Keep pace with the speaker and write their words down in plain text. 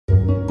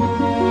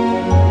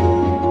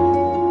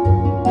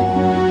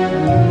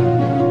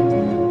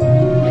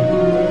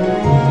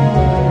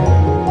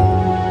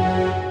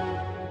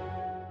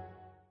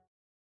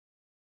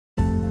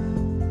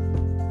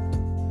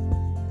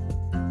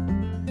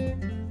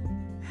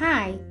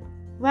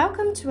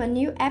Welcome to a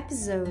new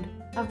episode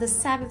of the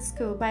Sabbath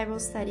School Bible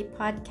Study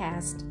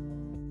Podcast.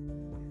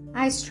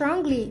 I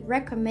strongly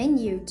recommend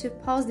you to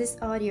pause this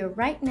audio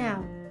right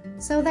now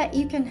so that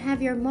you can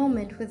have your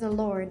moment with the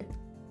Lord.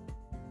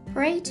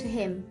 Pray to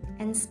Him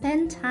and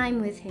spend time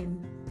with Him.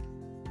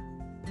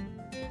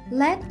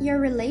 Let your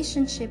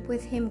relationship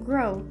with Him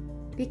grow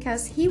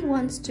because He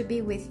wants to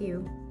be with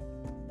you.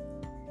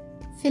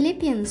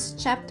 Philippians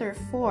chapter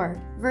 4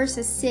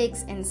 verses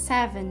 6 and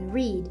 7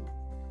 read,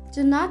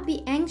 "Do not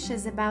be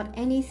anxious about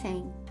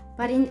anything,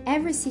 but in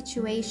every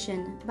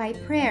situation, by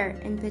prayer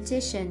and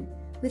petition,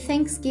 with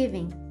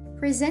thanksgiving,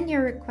 present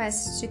your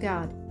requests to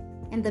God,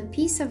 and the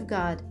peace of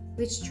God,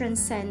 which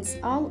transcends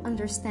all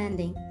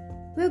understanding,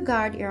 will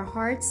guard your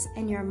hearts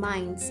and your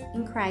minds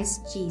in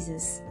Christ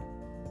Jesus."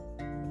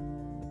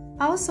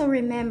 Also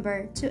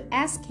remember to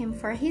ask Him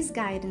for His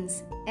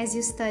guidance as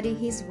you study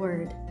His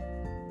Word.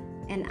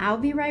 And I'll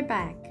be right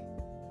back.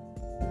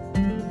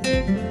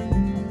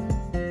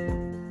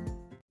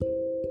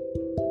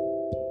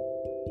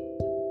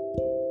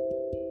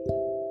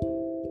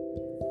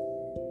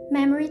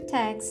 Memory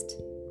text.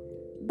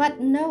 But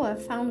Noah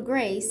found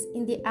grace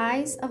in the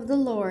eyes of the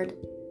Lord.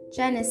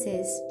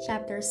 Genesis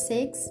chapter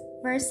 6,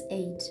 verse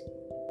 8.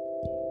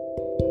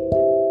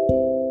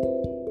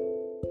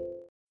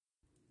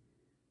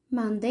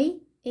 Monday,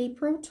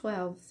 April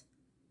 12th.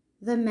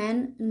 The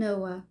man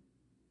Noah.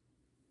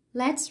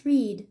 Let's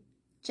read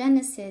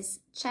Genesis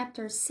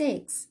chapter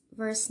 6,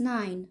 verse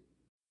 9.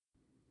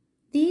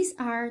 These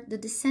are the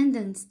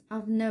descendants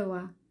of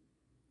Noah.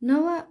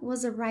 Noah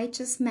was a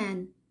righteous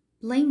man,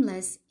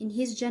 blameless in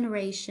his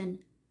generation.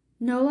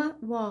 Noah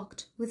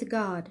walked with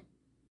God.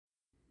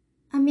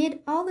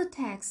 Amid all the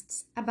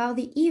texts about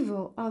the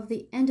evil of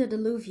the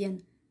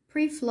antediluvian,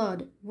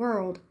 pre-flood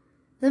world,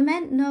 the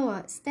man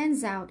Noah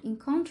stands out in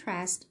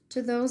contrast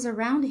to those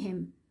around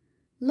him.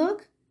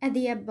 Look at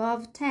the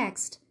above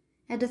text,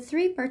 at the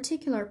three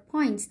particular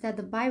points that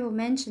the Bible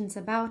mentions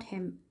about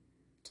him.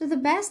 To the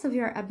best of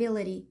your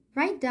ability,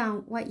 write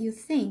down what you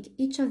think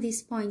each of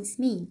these points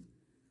mean.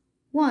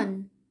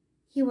 1.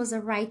 He was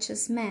a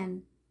righteous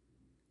man.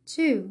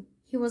 2.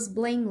 He was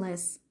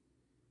blameless.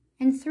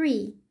 And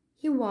 3.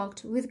 He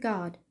walked with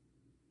God.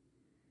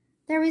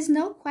 There is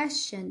no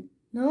question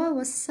Noah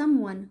was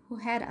someone who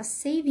had a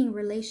saving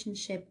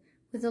relationship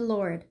with the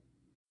Lord.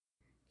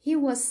 He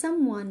was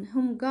someone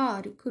whom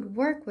God could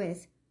work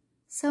with,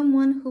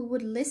 someone who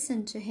would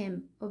listen to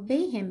Him,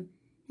 obey Him,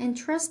 and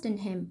trust in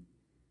Him.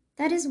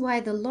 That is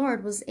why the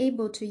Lord was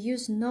able to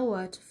use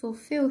Noah to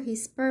fulfill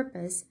His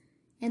purpose,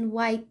 and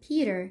why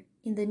Peter,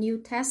 in the New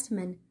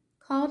Testament,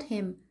 called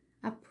him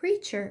a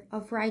preacher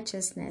of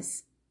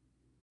righteousness.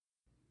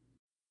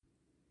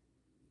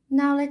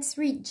 Now let's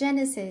read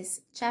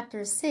Genesis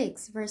chapter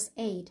 6, verse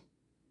 8.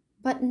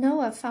 But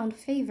Noah found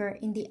favor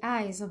in the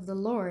eyes of the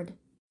Lord.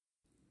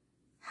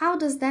 How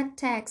does that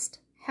text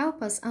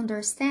help us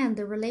understand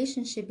the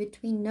relationship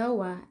between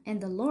Noah and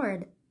the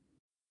Lord?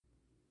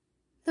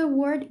 The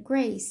word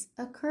grace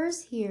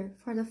occurs here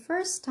for the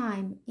first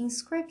time in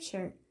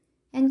Scripture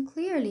and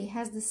clearly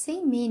has the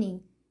same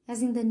meaning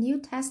as in the New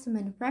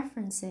Testament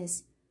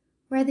references,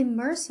 where the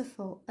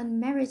merciful,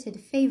 unmerited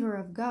favor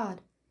of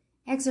God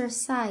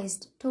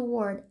exercised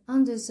toward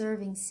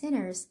undeserving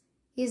sinners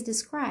is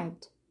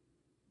described.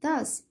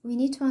 Thus, we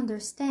need to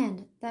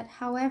understand that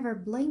however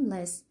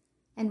blameless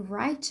and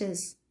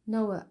righteous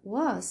Noah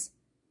was,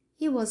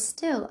 he was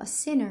still a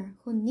sinner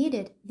who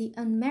needed the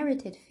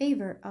unmerited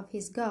favor of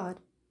his God.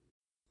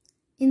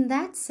 In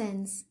that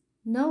sense,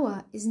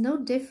 Noah is no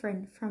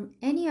different from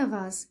any of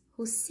us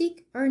who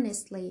seek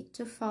earnestly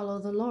to follow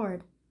the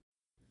Lord.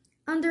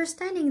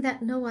 Understanding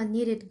that Noah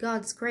needed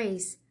God's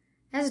grace,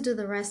 as do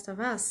the rest of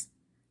us,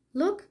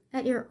 look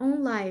at your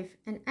own life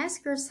and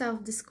ask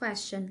yourself this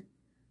question: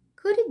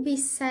 could it be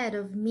said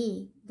of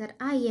me that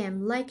I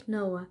am like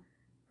Noah,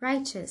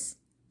 righteous,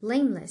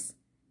 blameless,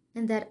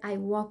 and that I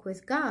walk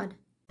with God?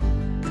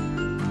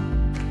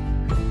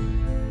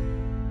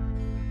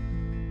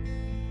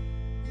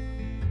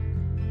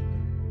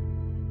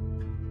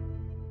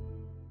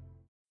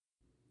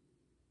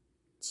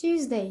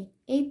 Tuesday,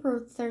 April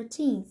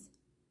 13th.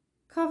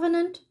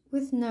 Covenant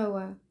with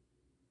Noah.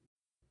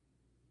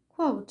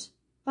 Quote,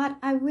 "But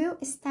I will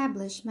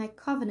establish my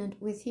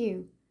covenant with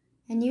you,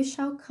 and you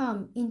shall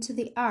come into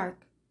the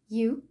ark,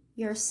 you,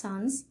 your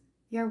sons,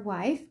 your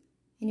wife,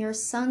 and your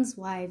sons'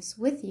 wives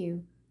with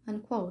you."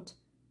 Unquote.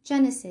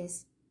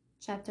 Genesis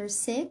chapter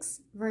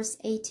 6, verse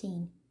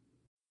 18.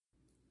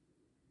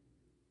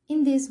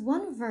 In this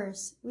one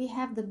verse, we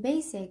have the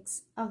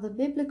basics of the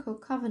biblical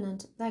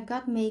covenant that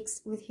God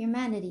makes with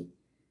humanity.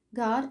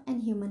 God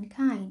and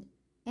humankind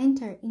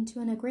enter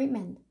into an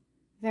agreement.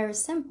 Very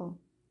simple.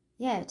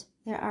 Yet,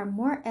 there are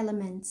more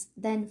elements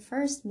than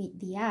first meet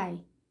the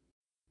eye.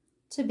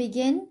 To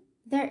begin,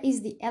 there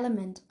is the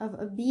element of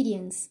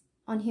obedience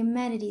on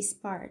humanity's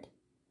part.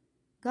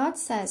 God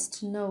says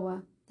to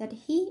Noah that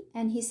he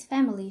and his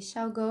family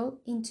shall go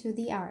into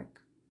the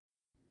ark.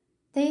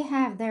 They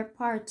have their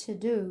part to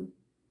do,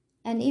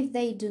 and if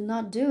they do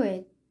not do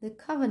it, the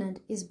covenant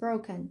is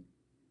broken.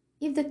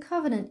 If the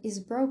covenant is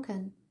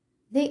broken,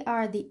 they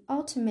are the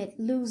ultimate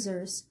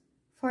losers,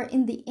 for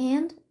in the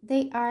end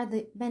they are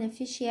the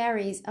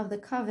beneficiaries of the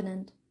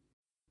covenant.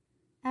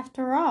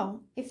 After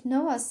all, if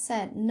Noah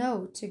said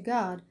no to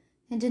God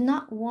and did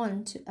not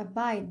want to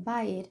abide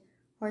by it,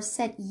 or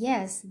said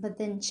yes but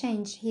then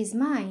changed his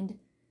mind,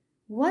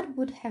 what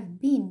would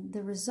have been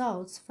the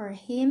results for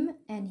him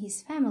and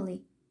his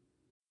family?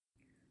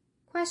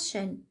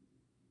 Question.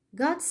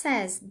 God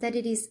says that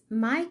it is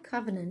my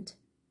covenant.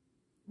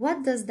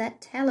 What does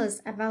that tell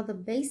us about the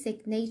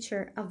basic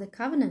nature of the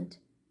covenant?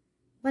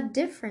 What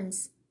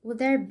difference would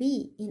there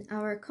be in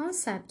our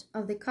concept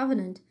of the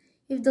covenant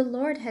if the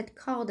Lord had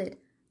called it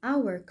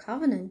our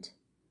covenant?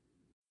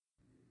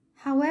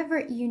 However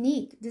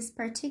unique this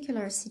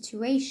particular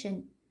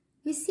situation,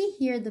 we see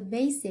here the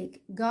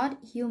basic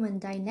God-human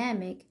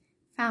dynamic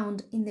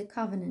found in the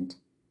covenant.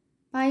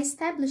 By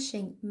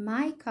establishing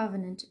my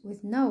covenant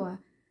with Noah,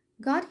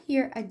 God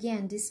here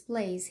again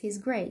displays his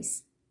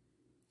grace.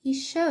 He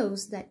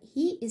shows that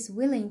he is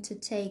willing to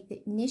take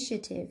the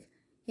initiative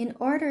in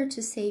order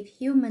to save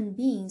human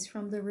beings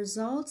from the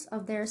results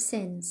of their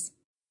sins.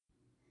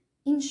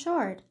 In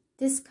short,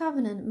 this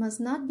covenant must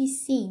not be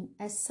seen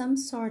as some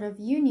sort of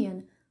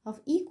union of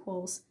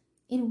equals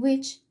in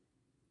which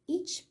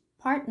each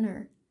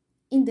partner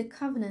in the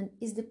covenant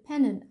is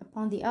dependent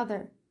upon the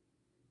other.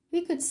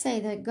 We could say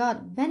that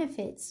God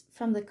benefits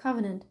from the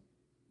covenant,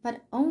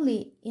 but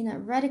only in a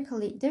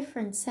radically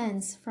different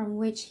sense from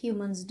which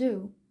humans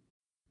do.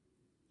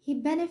 He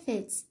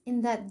benefits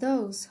in that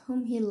those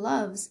whom he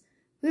loves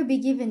will be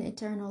given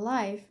eternal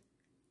life,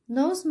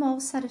 no small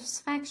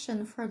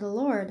satisfaction for the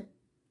Lord.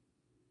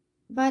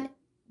 But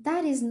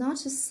that is not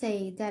to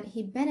say that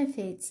he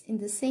benefits in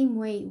the same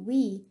way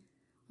we,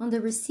 on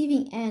the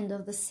receiving end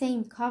of the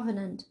same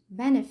covenant,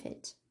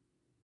 benefit.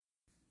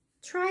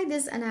 Try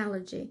this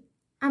analogy.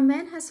 A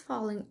man has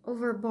fallen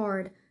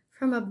overboard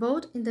from a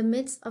boat in the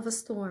midst of a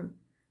storm.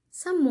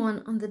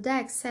 Someone on the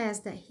deck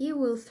says that he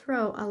will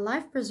throw a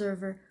life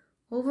preserver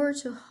over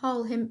to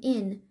haul him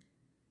in.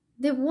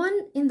 The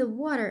one in the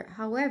water,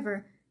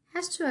 however,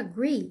 has to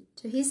agree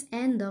to his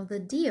end of the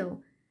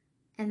deal,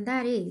 and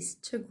that is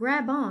to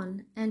grab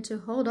on and to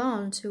hold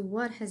on to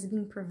what has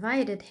been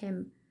provided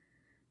him.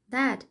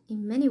 That,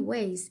 in many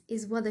ways,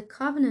 is what the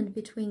covenant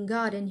between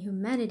God and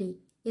humanity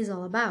is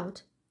all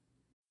about.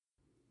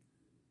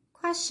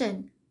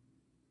 Question.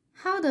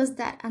 How does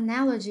that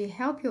analogy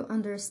help you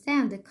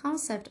understand the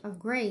concept of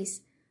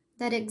grace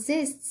that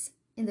exists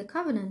in the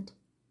covenant?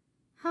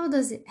 How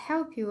does it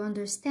help you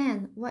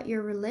understand what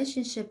your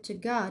relationship to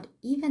God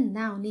even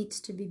now needs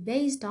to be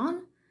based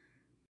on?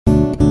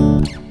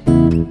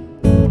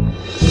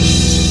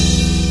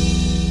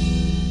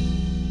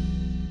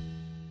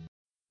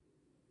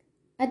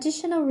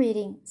 Additional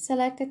reading,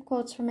 selected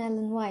quotes from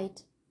Ellen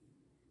White.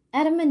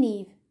 Adam and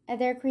Eve, at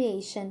their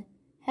creation,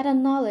 had a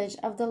knowledge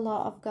of the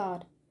law of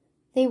God.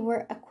 They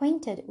were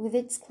acquainted with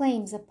its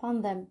claims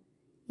upon them.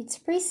 Its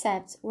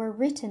precepts were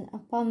written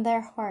upon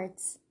their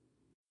hearts.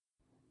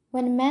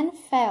 When man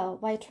fell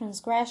by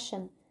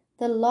transgression,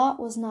 the law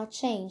was not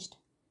changed,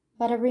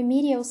 but a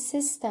remedial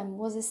system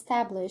was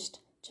established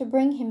to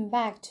bring him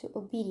back to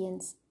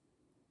obedience.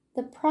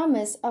 The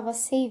promise of a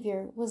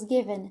Savior was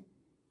given,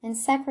 and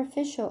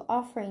sacrificial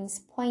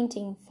offerings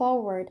pointing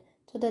forward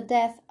to the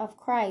death of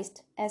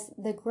Christ as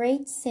the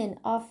great sin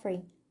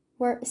offering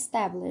were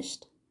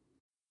established.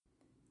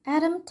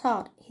 Adam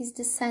taught his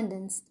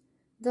descendants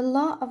the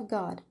law of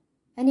God,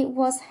 and it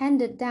was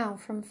handed down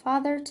from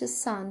father to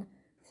son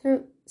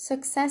through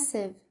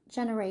successive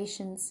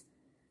generations.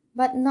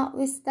 But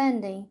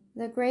notwithstanding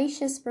the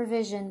gracious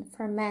provision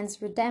for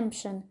man's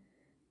redemption,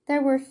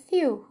 there were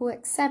few who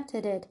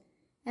accepted it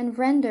and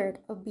rendered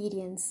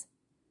obedience.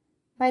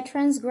 By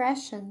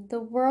transgression, the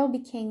world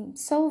became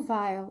so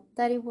vile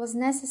that it was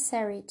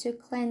necessary to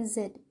cleanse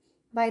it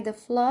by the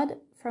flood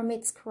from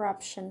its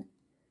corruption.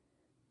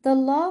 The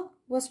law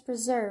was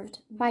preserved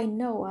by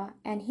Noah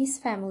and his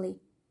family,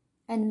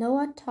 and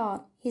Noah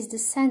taught his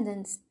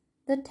descendants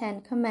the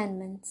 10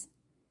 Commandments.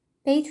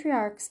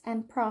 Patriarchs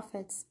and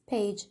Prophets,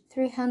 page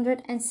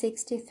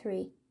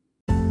 363.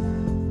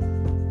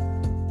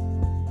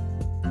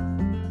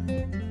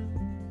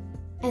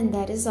 And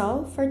that is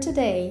all for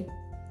today.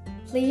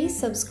 Please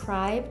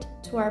subscribe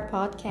to our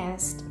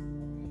podcast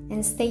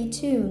and stay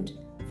tuned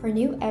for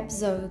new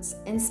episodes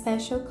and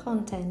special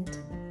content.